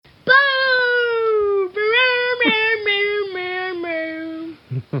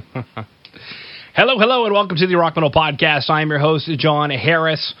Hello, and welcome to the Rock Metal Podcast. I'm your host, John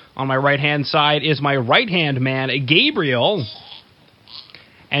Harris. On my right-hand side is my right-hand man, Gabriel.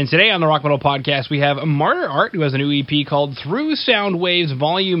 And today on the Rock Metal Podcast, we have Martyr Art, who has a new EP called Through Sound Waves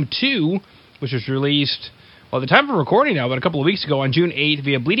Volume 2, which was released, well, the time of recording now, but a couple of weeks ago on June 8th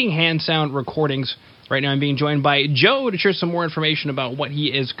via Bleeding Hand Sound Recordings. Right now I'm being joined by Joe to share some more information about what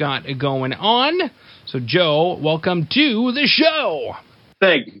he has got going on. So, Joe, welcome to the show.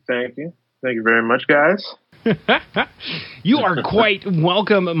 Thank you. Thank you very much, guys. You are quite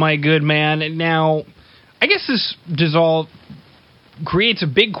welcome, my good man. Now, I guess this all creates a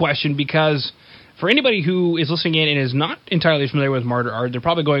big question, because for anybody who is listening in and is not entirely familiar with Martyr Art, they're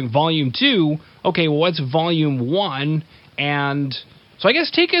probably going, Volume 2, okay, well, what's Volume 1? And so I guess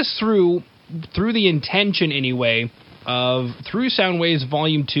take us through the intention, anyway, of Through Sound Waves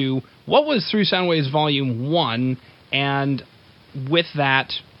Volume 2. What was Through Sound Waves Volume 1? And with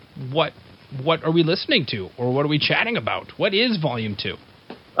that, what are we listening to, or what are we chatting about? What is Volume 2?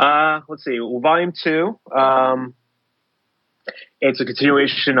 Let's see. Well, Volume 2, it's a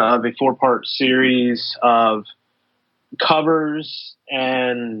continuation of a 4-part series of covers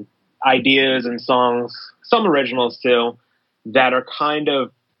and ideas and songs, some originals too, that are kind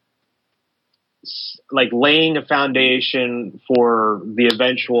of like laying a foundation for the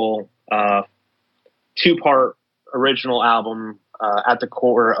eventual 2-part original album, At the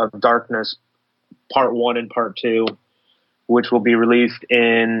Core of Darkness, Part 1 and Part 2, which will be released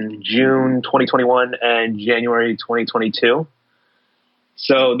in June 2021 and January 2022.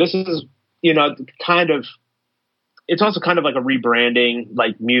 So this is, it's also kind of like a rebranding,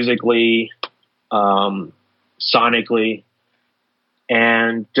 like musically, sonically,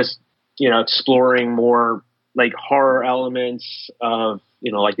 and just, exploring more like horror elements of,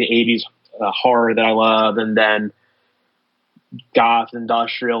 like the 80s horror that I love, and then goth,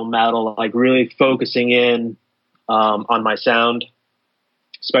 industrial metal, like really focusing in on my sound,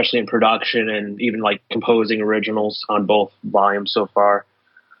 especially in production and even like composing originals on both volumes so far.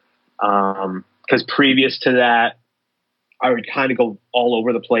 Because previous to that, I would kind of go all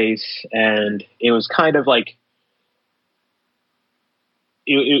over the place, and it was kind of like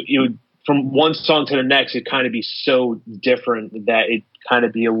it would, from one song to the next, it'd kind of be so different that it kind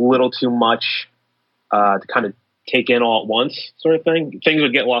of be a little too much to kind of take in all at once, sort of thing. Things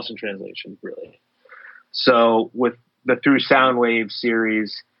would get lost in translation, really. So with the Through Sound Waves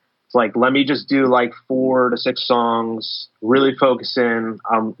series, it's like, let me just do like 4 to 6 songs, really focus in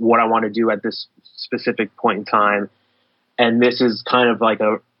on what I want to do at this specific point in time. And this is kind of like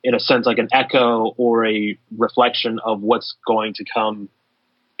in a sense, like an echo or a reflection of what's going to come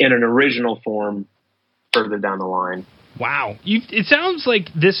in an original form further down the line. Wow. It sounds like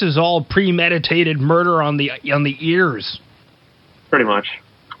this is all premeditated murder on the ears. Pretty much.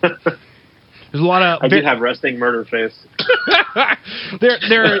 There's a lot of... I do have resting murder face.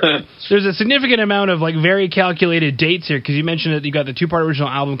 There's a significant amount of like very calculated dates here, because you mentioned that you got the 2-part original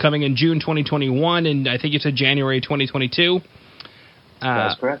album coming in June 2021, and I think you said January 2022.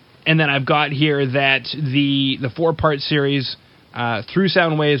 That's correct. And then I've got here that the 4-part series, Through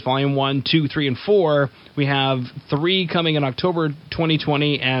Sound Waves Volume 1, 2, 3, and 4, we have 3 coming in October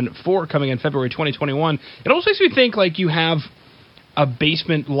 2020 and 4 coming in February 2021. It almost makes me think like you have a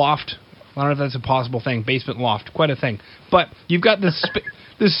basement loft. I don't know if that's a possible thing. Basement loft, quite a thing. But you've got this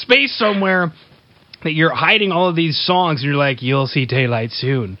space somewhere that you're hiding all of these songs, and you're like, you'll see daylight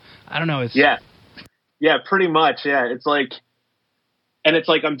soon. I don't know. Yeah, pretty much. Yeah, it's like, and it's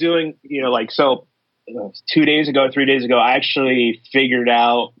like I'm doing, 2 days ago, 3 days ago, I actually figured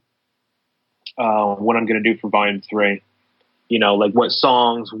out what I'm going to do for Volume 3. Like what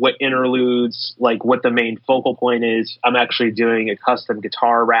songs, what interludes, like what the main focal point is. I'm actually doing a custom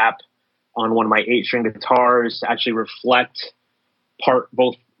guitar wrap on one of my 8-string guitars to actually reflect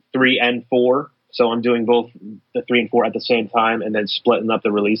both 3 and 4. So I'm doing both the 3 and 4 at the same time, and then splitting up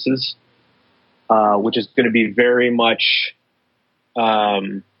the releases, which is going to be very much,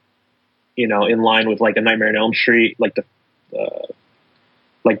 in line with like a Nightmare on Elm Street, like the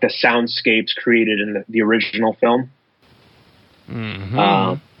soundscapes created in the original film.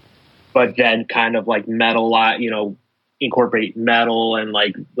 Mm-hmm. But then kind of like metal, incorporate metal and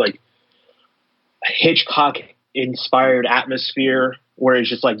like Hitchcock inspired atmosphere, where it's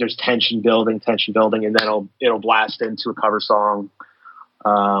just like there's tension building, and then it'll blast into a cover song.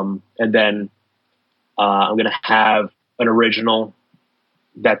 And then I'm going to have an original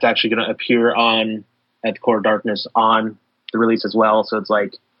that's actually going to appear on At the Core of Darkness on the release as well. So it's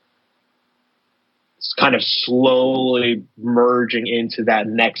like, it's kind of slowly merging into that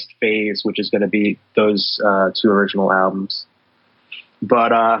next phase, which is going to be those 2 original albums.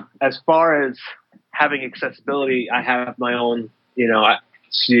 But as far as having accessibility, I have my own,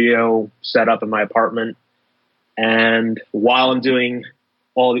 studio set up in my apartment. And while I'm doing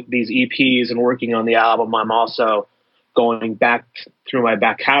all these EPs and working on the album, I'm also going back through my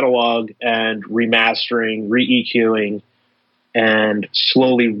back catalog and remastering, re-EQing, and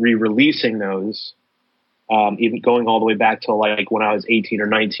slowly re-releasing those, even going all the way back to like when I was 18 or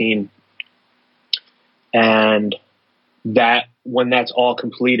 19. And that, when that's all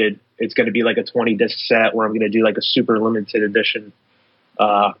completed, it's going to be like a 20 disc set where I'm going to do like a super limited edition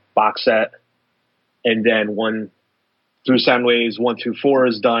box set. And then when Through Soundwaves 1 through 4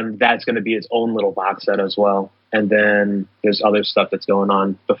 is done, that's going to be its own little box set as well. And then there's other stuff that's going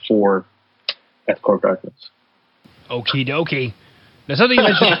on before Death Court Darkness. Okie dokie. Now, something you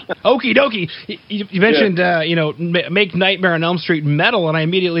mentioned, okie dokie. You mentioned, make Nightmare on Elm Street metal, and I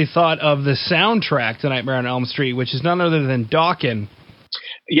immediately thought of the soundtrack to Nightmare on Elm Street, which is none other than Dawkins.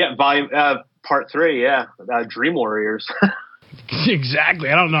 Yeah, part 3, yeah. Dream Warriors. Exactly.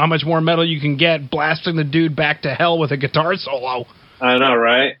 I don't know how much more metal you can get blasting the dude back to hell with a guitar solo. I know,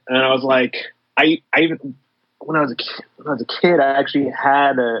 right? And I was like, I even when I was a kid, I actually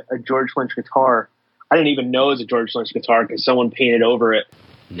had a George Lynch guitar. I didn't even know it was a George Lynch guitar because someone painted over it.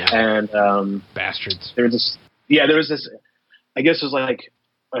 No. And bastards. There was this. I guess it was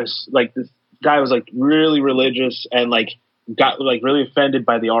like this guy was like really religious and like got like really offended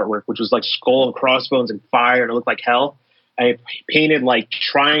by the artwork, which was like skull and crossbones and fire, and it looked like hell. I painted like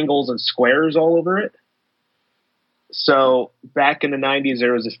triangles and squares all over it. So back in the 90s,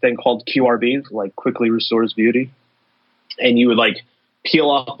 there was this thing called QRB, like quickly restores beauty. And you would like peel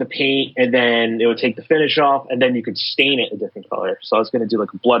off the paint and then it would take the finish off and then you could stain it a different color. So I was going to do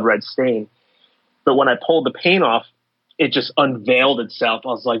like a blood red stain. But when I pulled the paint off, it just unveiled itself. I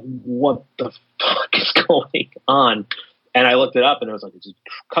was like, what the fuck is going on? And I looked it up and it was like, it's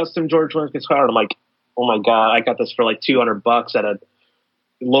a custom George Lynch guitar. And I'm like, oh my God, I got this for like $200 at a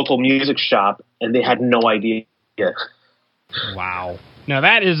local music shop and they had no idea. Wow. Now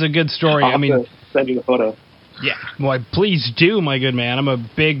that is a good story. I mean, send you the photo. Yeah, well, please do, my good man. I'm a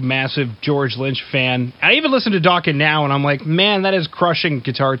big, massive George Lynch fan. I even listen to Dawkins now, and I'm like, man, that is crushing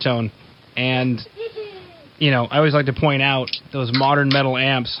guitar tone. And, I always like to point out those modern metal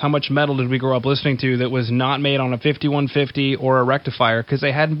amps. How much metal did we grow up listening to that was not made on a 5150 or a rectifier because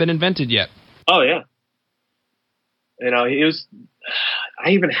they hadn't been invented yet? Oh, yeah. I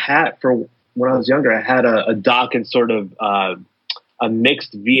even had, for when I was younger, I had a Dawkins sort of a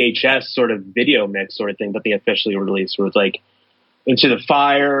mixed VHS sort of video mix sort of thing that they officially released, where it's like Into the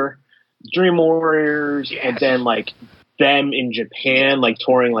Fire, Dream Warriors, yes. And then like them in Japan, like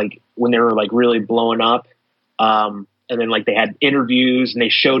touring, like when they were like really blowing up. And then like they had interviews and they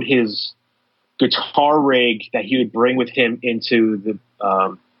showed his guitar rig that he would bring with him into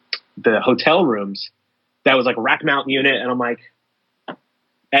the hotel rooms. That was like a rack mount unit. And I'm like,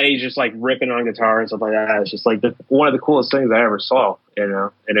 and he's just like ripping on guitar and stuff like that. It's just like one of the coolest things I ever saw,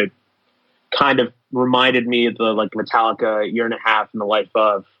 and it kind of reminded me of the like Metallica Year and a Half in the Life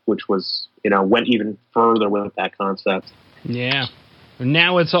of, which was, went even further with that concept. Yeah.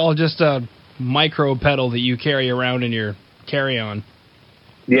 Now it's all just a micro pedal that you carry around in your carry-on.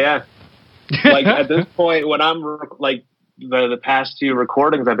 Yeah. Like at this point, when I'm like the past few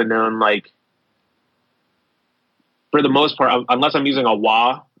recordings I've been doing, like, for the most part, unless I'm using a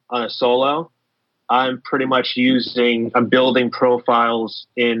wah on a solo, I'm pretty much I'm building profiles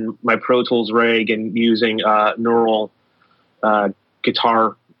in my Pro Tools rig and using neural Abasi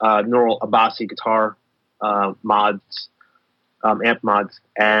guitar mods, amp mods,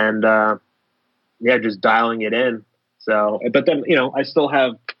 and just dialing it in. So, but then, I still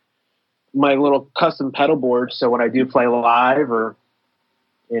have my little custom pedal board. So when I do play live or,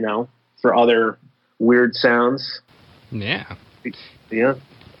 for other weird sounds. Yeah. Yeah.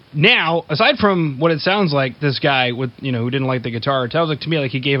 Now, aside from what it sounds like, this guy with who didn't like the guitar, it sounds like to me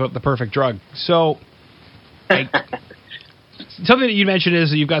like he gave up the perfect drug. So, something that you mentioned is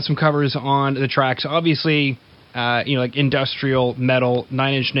that you've got some covers on the tracks. Obviously, like industrial metal,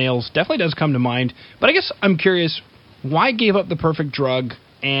 Nine Inch Nails definitely does come to mind. But I guess I'm curious, why gave up the perfect drug,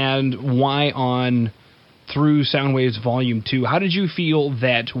 and why on Through Soundwaves Volume 2? How did you feel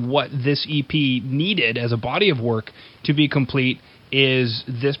that what this EP needed as a body of work to be complete is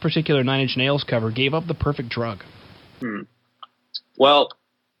this particular Nine Inch Nails cover gave up the perfect drug? Well,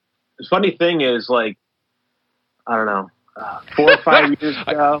 the funny thing is, like, I don't know, 4 or 5 years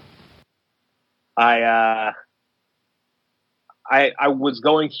ago, I was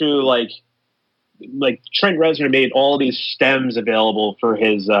going through like Trent Reznor made all these stems available for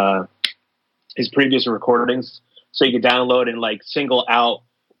his previous recordings so you could download and like single out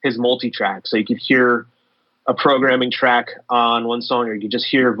his multi-track. So you could hear a programming track on one song, or you could just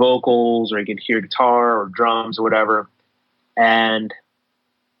hear vocals, or you could hear guitar or drums or whatever. And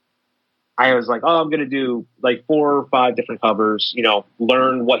I was like, oh, I'm going to do like 4 or 5 different covers, you know,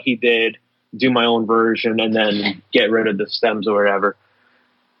 learn what he did, do my own version, and then get rid of the stems or whatever.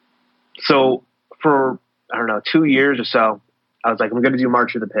 So for, I don't know, 2 years or so, I was like, I'm going to do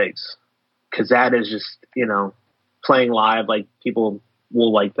March of the Pigs, because that is just, you know, playing live, like people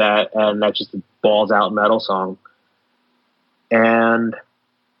will like that, and that's just a balls out metal song. And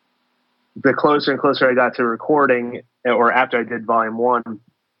the closer and closer I got to recording, or after I did volume 1, I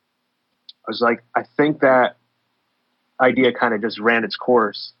was like, I think that idea kind of just ran its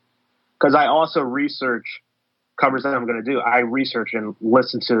course, because I also research covers that I'm going to do. I research and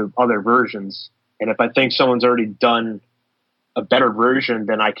listen to other versions, and if I think someone's already done a better version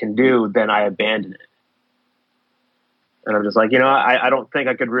than I can do, then I abandon it. And I'm just like, you know, I don't think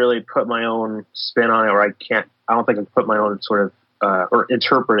I could really put my own spin on it, or I don't think I can put my own sort of, or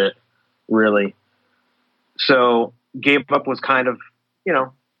interpret it really. So Gave Up was kind of, you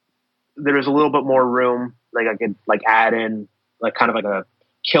know, there was a little bit more room. Like I could like add in like kind of like a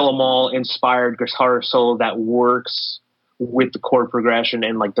Kill 'Em All inspired guitar solo that works with the chord progression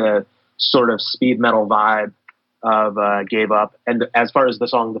and like the sort of speed metal vibe of Gave Up. And as far as the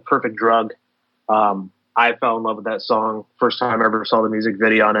song, The Perfect Drug, I fell in love with that song first time I ever saw the music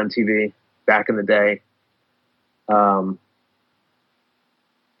video on MTV back in the day.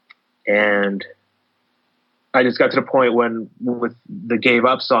 And I just got to the point when with the Gave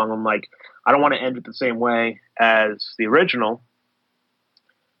Up song, I'm like, I don't want to end it the same way as the original.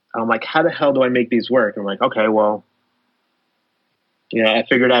 I'm like, how the hell do I make these work? I'm like, okay, well, yeah, I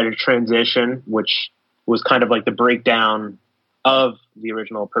figured out a transition, which was kind of like the breakdown of the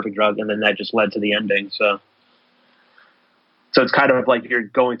original Perfect Drug, and then that just led to the ending. So it's kind of like you're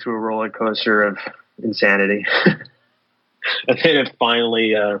going through a roller coaster of insanity. And then it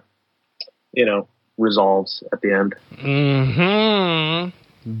finally, you know, resolves at the end. Mm-hmm.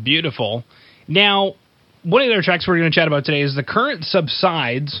 Beautiful. Now, one of the other tracks we're going to chat about today is The Current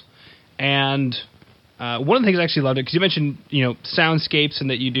Subsides, and one of the things I actually loved it, because you mentioned, you know, soundscapes and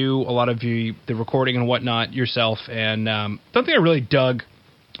that you do a lot of the recording and whatnot yourself, and something I really dug,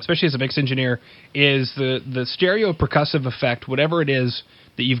 especially as a mix engineer, is the stereo percussive effect, whatever it is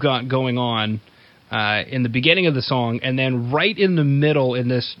that you've got going on in the beginning of the song, and then right in the middle in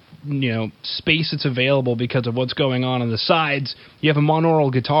this, you know, space that's available because of what's going on the sides, you have a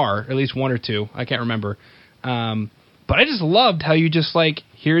monaural guitar, at least one or two, I can't remember. But I just loved how you just like,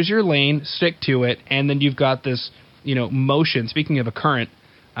 here's your lane, stick to it, and then you've got this, you know, motion, speaking of a current,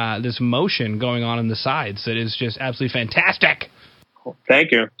 this motion going on the sides that is just absolutely fantastic.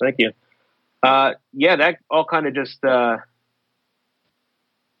 Thank you. Yeah, that all kind of just, I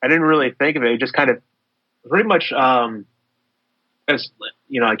didn't really think of it. It just kind of pretty much, as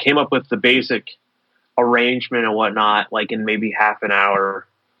you know, I came up with the basic arrangement and whatnot, like in maybe half an hour.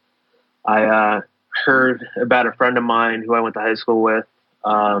 I heard about a friend of mine who I went to high school with.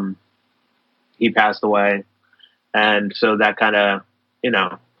 He passed away. And so that kind of, you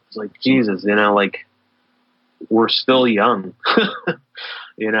know, it's like, Jesus, you know, like we're still young,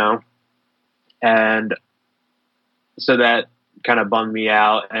 you know? And so that kind of bummed me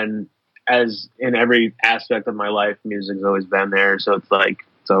out. And as in every aspect of my life, music's always been there. So it's like,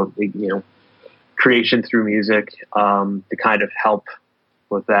 you know, creation through music, to kind of help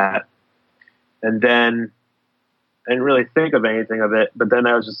with that. And then I didn't really think of anything of it, but then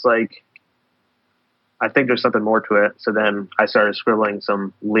I was just like, I think there's something more to it. So then I started scribbling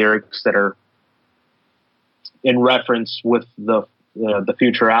some lyrics that are in reference with the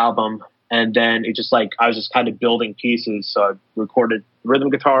future album. And then it just like, I was just kind of building pieces. So I recorded rhythm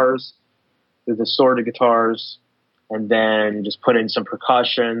guitars, the distorted guitars, and then just put in some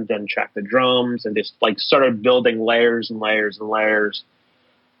percussion, then tracked the drums, and just like started building layers and layers and layers.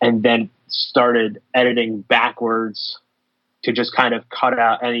 And then started editing backwards to just kind of cut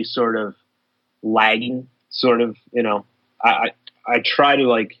out any sort of lagging sort of, you know, I try to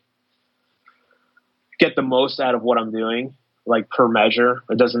like get the most out of what I'm doing, like per measure.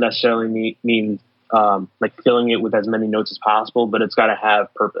 It doesn't necessarily mean like filling it with as many notes as possible, but it's got to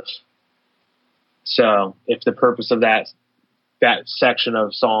have purpose. So if the purpose of that section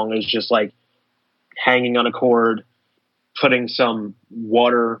of song is just like hanging on a chord, putting some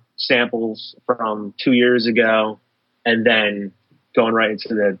water samples from 2 years ago, and then going right into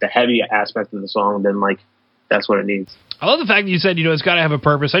the heavy aspect of the song, then like that's what it needs. I love the fact that you said, you know, it's got to have a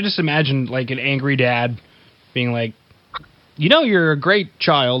purpose. I just imagined like an angry dad being like, you know, you're a great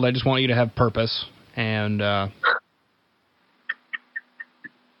child. I just want you to have purpose. And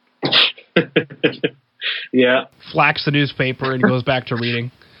Yeah. Flacks the newspaper and goes back to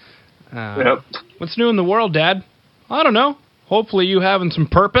reading. Yep. What's new in the world, Dad? I don't know. Hopefully you having some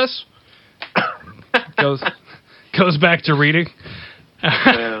purpose. Goes back to reading.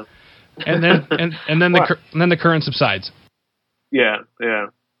 Yeah. and then the current subsides. Yeah,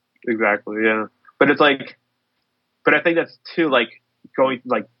 exactly, yeah. But it's like, but I think that's too, like, going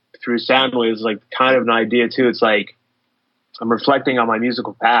like through Soundwave is like kind of an idea too. It's like I'm reflecting on my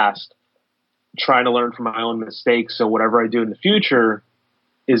musical past, trying to learn from my own mistakes, so whatever I do in the future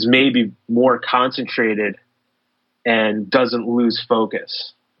is maybe more concentrated and doesn't lose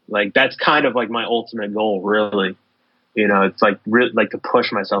focus. Like that's kind of like my ultimate goal, really. You know, it's like really like to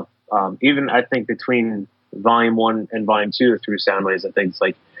push myself. Even I think between Volume 1 and Volume 2 through Soundwaves, I think it's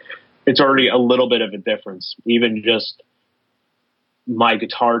like it's already a little bit of a difference. Even just my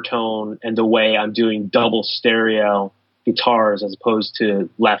guitar tone and the way I'm doing double stereo guitars as opposed to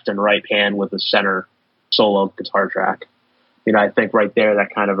left and right hand with a center solo guitar track. You know, I think right there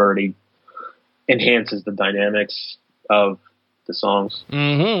that kind of already enhances the dynamics of the songs.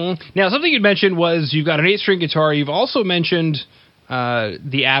 Mm-hmm. Now, something you'd mentioned was you've got an 8-string guitar. You've also mentioned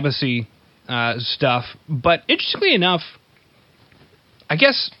the Abacy stuff. But interestingly enough, I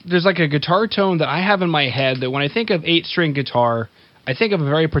guess there's like a guitar tone that I have in my head that when I think of 8-string guitar, I think of a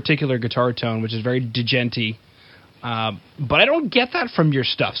very particular guitar tone, which is very digenty. But I don't get that from your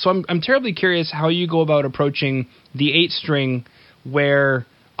stuff. So I'm terribly curious how you go about approaching the 8-string where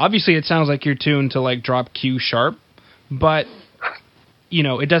obviously it sounds like you're tuned to like drop Q sharp, but you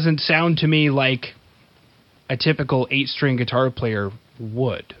know, it doesn't sound to me like a typical 8-string guitar player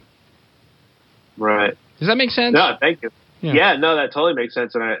would. Right. Does that make sense? No, thank you. Yeah, no, that totally makes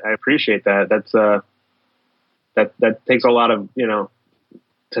sense, and I appreciate that. That's that takes a lot of, you know,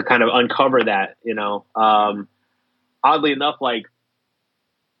 to kind of uncover that, you know. Oddly enough, like,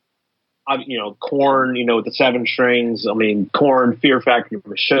 you know, Korn, you know, with the 7 strings. I mean, Korn, Fear Factory,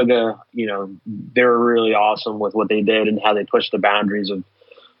 Meshuggah, you know, they were really awesome with what they did and how they pushed the boundaries of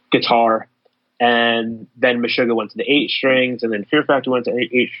guitar. And then Meshuggah went to the 8 strings, and then Fear Factory went to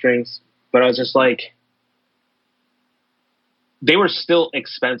 8 strings. But I was just like, they were still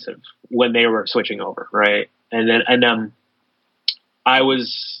expensive when they were switching over, right? And I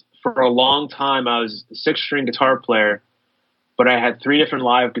was, for a long time, I was a 6-string guitar player, but I had 3 different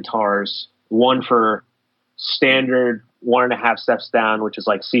live guitars, one for standard 1.5 steps down, which is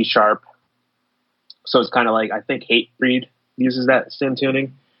like C sharp. So it's kind of like, I think Hatebreed uses that same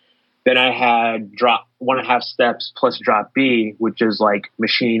tuning. Then I had drop 1.5 steps plus drop B, which is like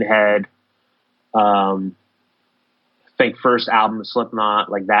Machine Head, think first album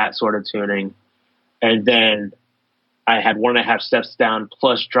Slipknot, like that sort of tuning. And then I had 1.5 steps down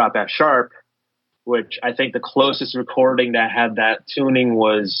plus drop F sharp, which I think the closest recording that had that tuning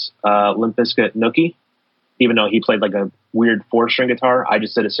was Limp Bizkit Nookie, even though he played like a weird 4-string guitar. I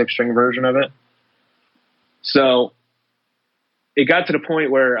just did a 6-string version of it. So it got to the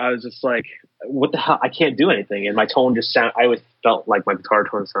point where I was just like, what the hell? I can't do anything. And my tone just I always felt like my guitar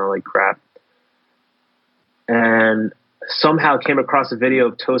tone sounded like crap. And somehow came across a video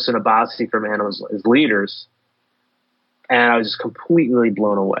of Tosin Abasi from Animals as Leaders. And I was just completely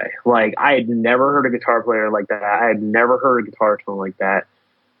blown away. Like, I had never heard a guitar player like that. I had never heard a guitar tone like that.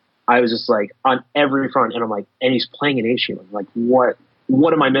 I was just like on every front, and I'm like, and he's playing an 8-string. I'm like, what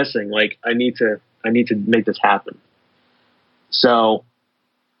am I missing? Like, I need to make this happen. So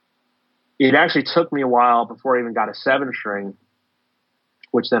it actually took me a while before I even got a 7-string,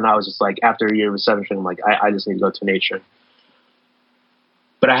 which then I was just like, after a year of a 7-string, I'm like, I just need to go to an 8-string.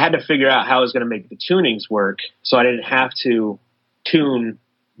 But I had to figure out how I was going to make the tunings work so I didn't have to tune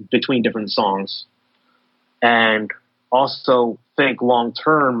between different songs. And also think long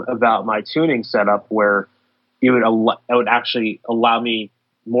term about my tuning setup where it would actually allow me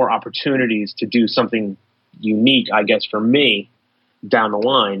more opportunities to do something unique, I guess, for me down the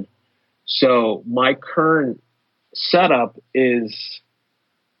line. So my current setup is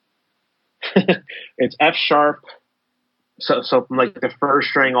it's F sharp. So from like the first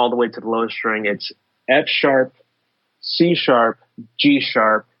string all the way to the lowest string, it's F sharp, C sharp, G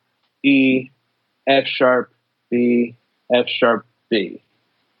sharp, E, F sharp, B, F sharp, B,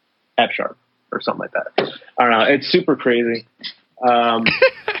 F sharp, or something like that. I don't know. It's super crazy.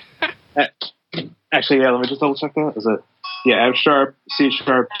 Actually, yeah, let me just double check that. Is it? Yeah, F sharp, C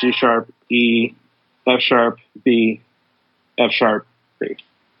sharp, G sharp, E, F sharp, B, F sharp, B.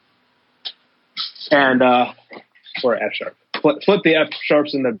 And, or F sharp. Flip the F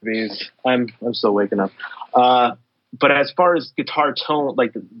sharps and the Bs. I'm still waking up. But as far as guitar tone,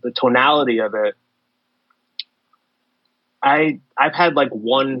 like the tonality of it, I've had like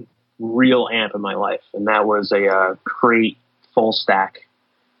one real amp in my life, and that was a Crate full stack.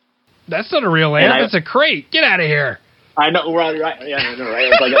 That's not a real amp. That's a Crate. Get out of here. I know, right? Yeah, I know,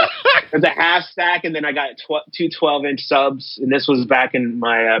 right? It was a half stack, and then I got two 12-inch subs, and this was back in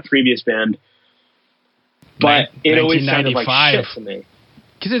my previous band. But it always sounded like shit to me.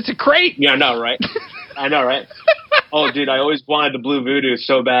 Because it's a Crate. Yeah, I know, right? I know, right? Oh, dude, I always wanted the Blue Voodoo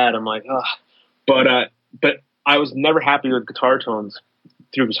so bad. I'm like, ugh. But I was never happy with guitar tones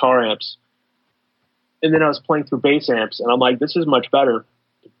through guitar amps. And then I was playing through bass amps, and I'm like, this is much better.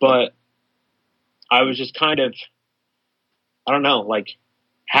 But I was just kind of, I don't know, like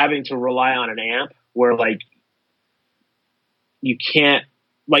having to rely on an amp where like you can't,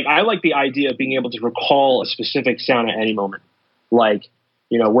 like I like the idea of being able to recall a specific sound at any moment. Like,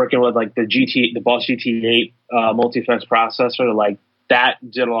 you know, working with like the Boss GT8 multi-effects processor, like that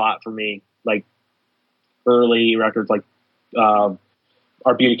did a lot for me. Like early records like Our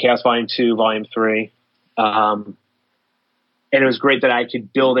Beauty Chaos Volume 2, Volume 3. And it was great that I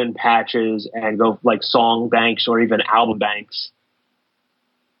could build in patches and go like song banks or even album banks.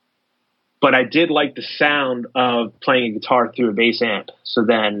 But I did like the sound of playing a guitar through a bass amp. So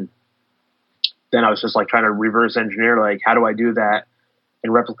then I was just like trying to reverse engineer, like, how do I do that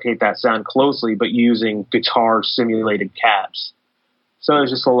and replicate that sound closely, but using guitar simulated cabs. So it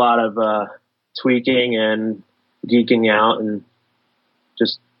was just a lot of tweaking and geeking out and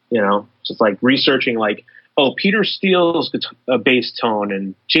just, you know, just like researching like, oh, Peter Steele's bass tone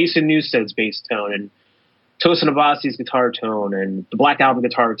and Jason Newsted's bass tone and Tosin Abasi's guitar tone and the Black Album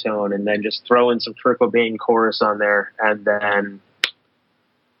guitar tone, and then just throw in some Kurt Cobain chorus on there, and then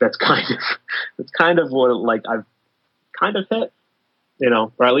that's kind of what like I've kind of hit, you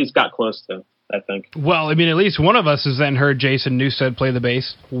know, or at least got close to, I think. Well, I mean, at least one of us has then heard Jason Newsted play the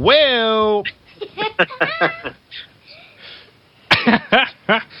bass. Well,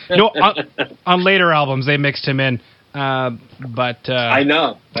 no, on later albums they mixed him in, but I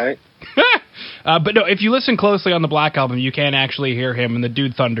know, right? But no, if you listen closely on the Black Album, you can actually hear him, and the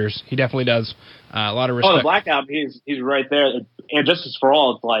dude thunders. He definitely does. A lot of respect. Oh, the Black Album, he's right there. And Justice for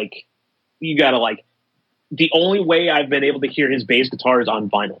All, it's like, you gotta like, the only way I've been able to hear his bass guitar is on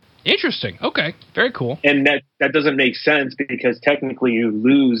vinyl. Interesting. Okay. Very cool. And that doesn't make sense because technically you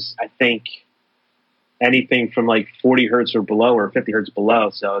lose, I think, anything from like 40 hertz or below or 50 hertz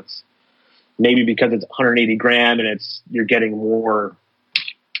below. So it's maybe because it's 180 gram and you're getting more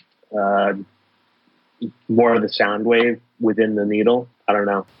of the sound wave within the needle. I don't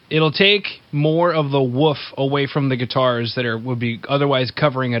know. It'll take more of the woof away from the guitars that would be otherwise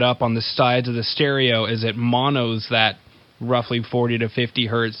covering it up on the sides of the stereo as it monos that roughly 40 to 50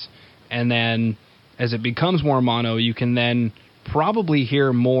 hertz. And then as it becomes more mono, you can then probably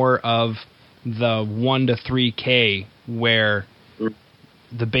hear more of the 1 to 3K where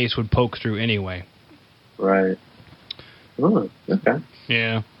the bass would poke through anyway. Right. Oh, okay.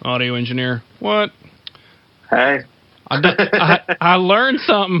 Yeah, audio engineer. What? Hey. I learned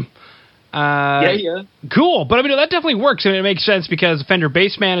something. Yeah. Cool, but I mean that definitely works. I mean, it makes sense because Fender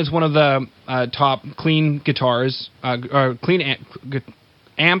Bassman is one of the top clean guitars, or clean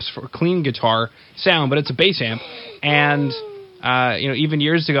amps for clean guitar sound, but it's a bass amp. And you know, even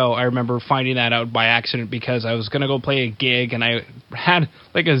years ago, I remember finding that out by accident because I was going to go play a gig and I had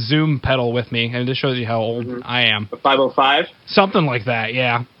like a Zoom pedal with me, and this shows you how old I am. A 505? Something like that,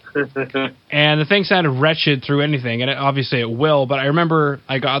 yeah. And the thing sounded wretched through anything, and obviously it will, but I remember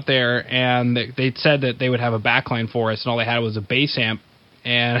I got there and they said that they would have a backline for us, and all they had was a bass amp,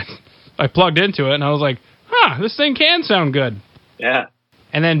 and I plugged into it and I was like, this thing can sound good. Yeah.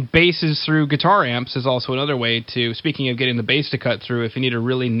 And then basses through guitar amps is also another way to, speaking of getting the bass to cut through, if you need a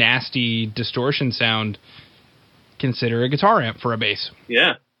really nasty distortion sound, consider a guitar amp for a bass.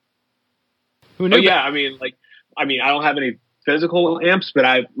 Yeah. Who knew? Oh, yeah, I don't have any physical amps, but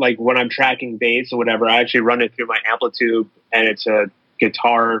I like when I'm tracking bass or whatever, I actually run it through my amplitude, and it's a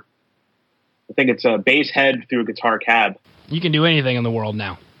guitar. I think it's a bass head through a guitar cab. You can do anything in the world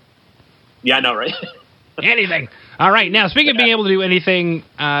now. Yeah, I know, right? Anything. All right. Now, speaking of being able to do anything,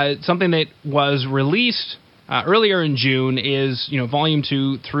 something that was released earlier in June is, you know, Volume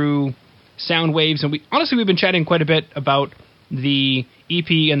 2 through Soundwaves, and we've been chatting quite a bit about the EP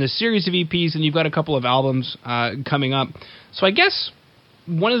and the series of EPs, and you've got a couple of albums coming up. So I guess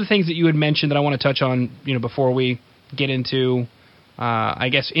one of the things that you had mentioned that I want to touch on, you know, before we get into, I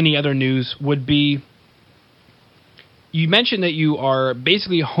guess, any other news would be, you mentioned that you are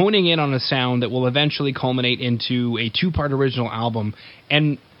basically honing in on a sound that will eventually culminate into a 2-part original album.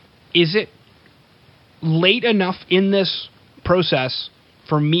 And is it late enough in this process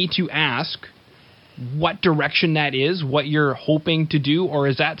for me to ask, what direction that is, what you're hoping to do, or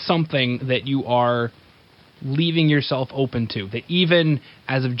is that something that you are leaving yourself open to? That even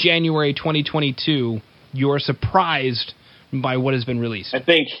as of January 2022, you're surprised by what has been released? I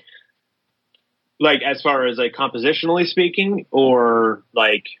think, like, as far as like compositionally speaking, or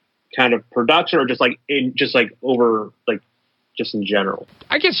like kind of production, or just like in general.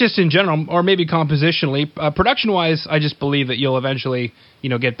 I guess just in general, or maybe compositionally. Production wise, I just believe that you'll eventually,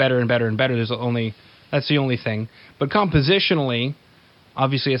 get better and better and better. That's the only thing. But compositionally,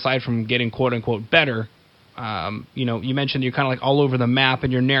 obviously, aside from getting quote unquote better, you mentioned you're kind of like all over the map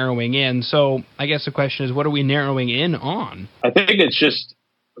and you're narrowing in. So I guess the question is, what are we narrowing in on? I think it's just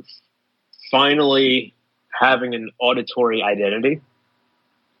finally having an auditory identity.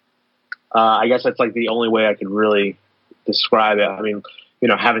 I guess that's like the only way I could really describe it. I mean,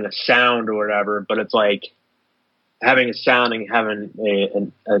 having a sound or whatever, but it's like having a sound and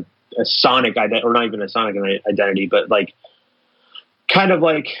having a sonic identity, or not even a sonic identity, but like kind of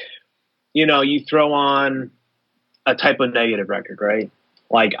like, you throw on a Type of Negative record, right?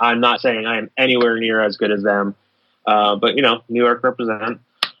 Like, I'm not saying I am anywhere near as good as them, but New York represent,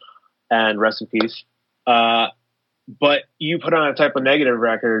 and rest in peace. But you put on a Type of Negative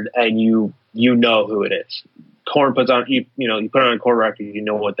record and you know who it is. Korn puts on, you put on a Korn record, you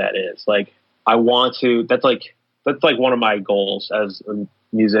know what that is. Like, that's like one of my goals as a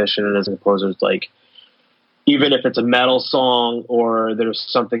musician and as a composer. It's like, even if it's a metal song or there's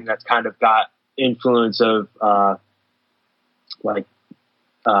something that's kind of got influence of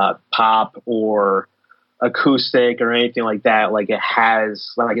pop or acoustic or anything like that, like it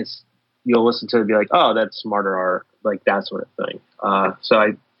has, like you'll listen to it and be like, oh, that's Martyr Art, like that sort of thing. So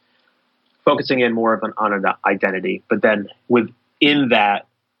I focusing in more on an identity, but then within that,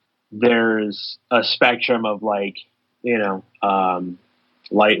 there's a spectrum of like,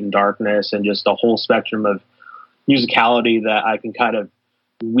 light and darkness, and just a whole spectrum of musicality that I can kind of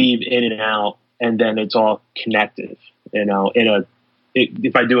weave in and out, and then it's all connected,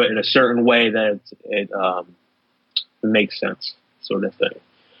 if I do it in a certain way that it makes sense, sort of thing.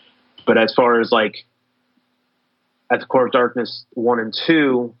 But as far as like at the Core of Darkness 1 and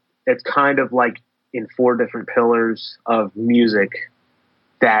 2, it's kind of like in 4 different pillars of music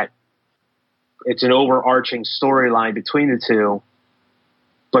that it's an overarching storyline between the two,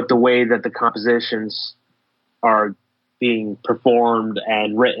 but the way that the compositions are being performed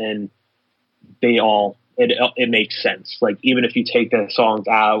and written, it makes sense. Like, even if you take the songs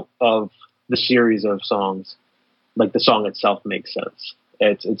out of the series of songs, like the song itself makes sense.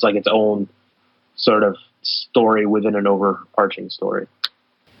 It's like its own sort of story within an overarching story.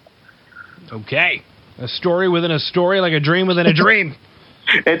 Okay. A story within a story, like a dream within a dream.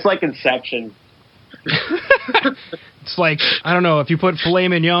 It's like Inception. It's like, I don't know, if you put filet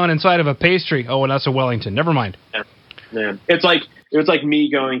mignon inside of a pastry. Oh, and that's a Wellington. Never mind. Yeah. It was like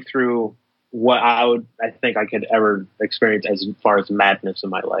me going through what I think I could ever experience as far as madness in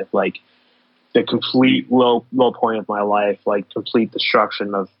my life. Like the complete low point of my life, like complete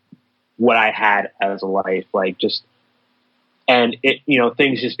destruction of what I had as a life, like just, and it,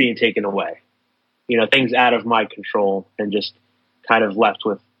 things just being taken away, things out of my control, and just kind of left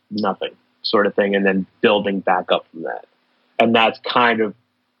with nothing, sort of thing, and then building back up from that. And that's kind of,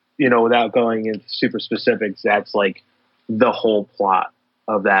 without going into super specifics, that's like the whole plot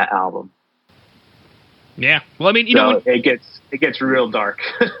of that album. Yeah. Well, I mean, it gets real dark.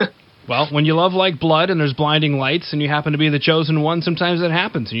 Well, when you love like blood and there's blinding lights and you happen to be the chosen one, sometimes that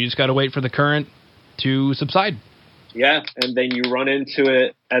happens, and you just got to wait for the current to subside. Yeah, and then you run into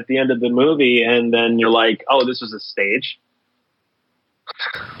it at the end of the movie, and then you're like, oh, this was a stage.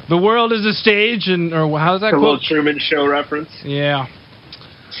 The world is a stage, or how's that? A little Truman Show reference. Yeah.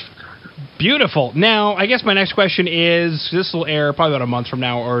 Beautiful. Now, I guess my next question is, this will air probably about a month from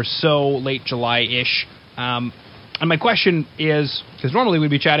now or so, late July-ish. And my question is, because normally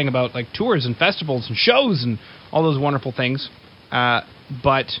we'd be chatting about like tours and festivals and shows and all those wonderful things,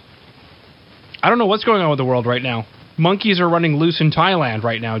 but I don't know what's going on with the world right now. Monkeys are running loose in Thailand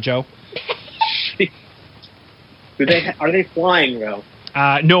right now, Joe. Are they flying though?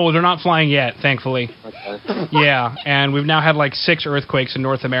 No, they're not flying yet, thankfully. Okay. Yeah, and we've now had like 6 earthquakes in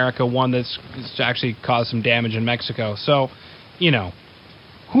North America, one that's actually caused some damage in Mexico. So,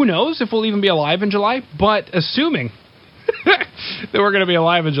 who knows if we'll even be alive in July, but assuming that we're going to be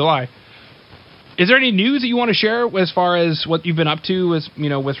alive in July. Is there any news that you want to share as far as what you've been up to,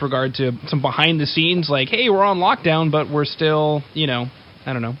 with regard to some behind the scenes, like, hey, we're on lockdown, but we're still, I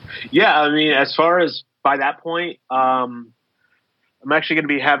don't know. Yeah, I mean, as far as by that point, I'm actually going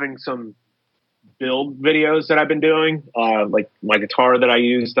to be having some build videos that I've been doing, like my guitar that I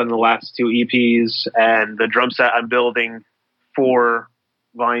used on the last 2 EPs and the drum set I'm building for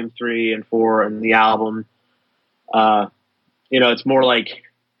Volume 3 and 4 and the album. It's more like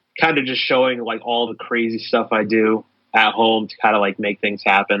kind of just showing like all the crazy stuff I do at home to kind of like make things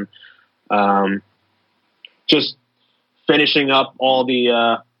happen. Just finishing up all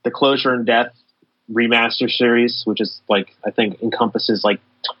the Closure and Death remaster series, which is like, I think encompasses like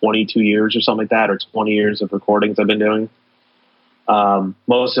 22 years or something like that, or 20 years of recordings I've been doing.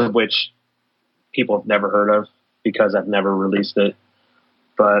 Most of which people have never heard of because I've never released it.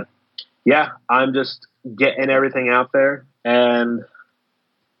 But yeah, I'm just getting everything out there. And,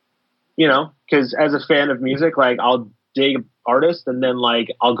 because as a fan of music, like I'll dig artists and then like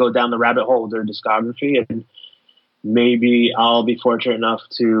I'll go down the rabbit hole of their discography, and maybe I'll be fortunate enough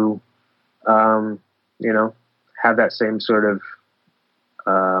to, have that same sort of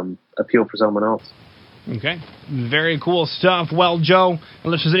appeal for someone else. Okay. Very cool stuff. Well, Joe,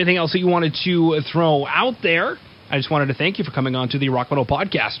 unless there's anything else that you wanted to throw out there, I just wanted to thank you for coming on to the Rock Metal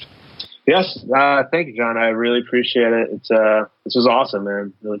Podcast. Yes. Thank you, John. I really appreciate it. This was awesome,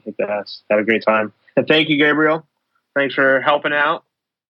 man. Really kicked ass. Had a great time. And thank you, Gabriel. Thanks for helping out.